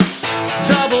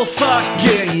still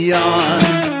fucking yawn.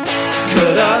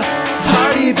 Could a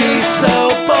party be so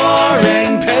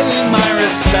boring? Paying my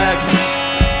respects.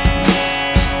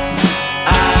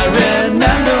 I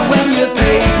remember when you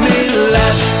paid me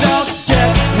less. Don't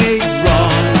get me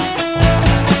wrong,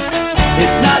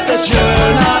 it's not that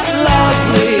you're not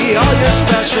lovely or your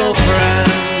special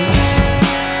friends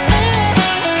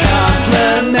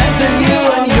complimenting you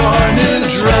on your new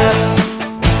dress.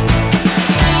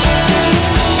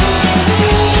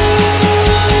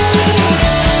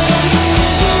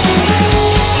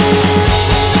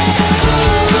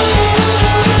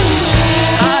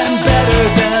 I'm better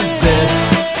than this.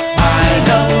 I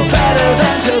know better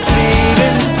than to bleed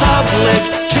in public.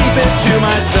 Keep it to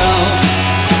myself.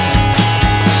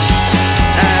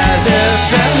 As if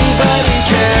anybody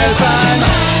cares, I'm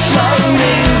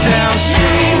floating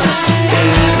downstream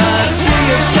in a sea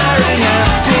of staring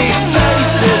empty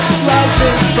faces. Life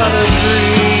is but a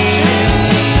dream.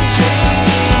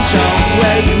 Don't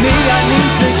wake me, I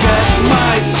need to get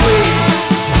my sleep.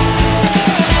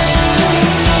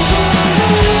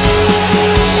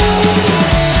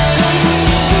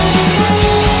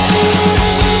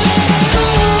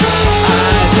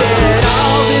 I did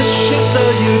all this shit so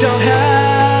you don't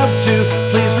have to.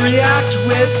 Please react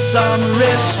with some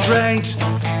restraint.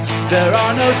 There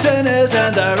are no sinners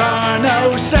and there are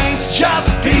no saints,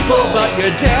 just people, but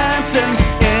you're dancing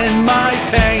in my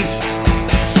paint.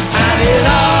 I did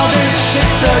all this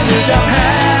shit so you don't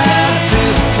have to.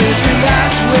 Please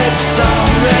react with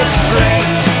some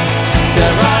restraint.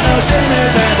 There are no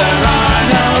sinners and there are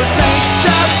no saints,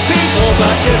 just people,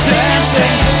 but you're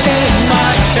dancing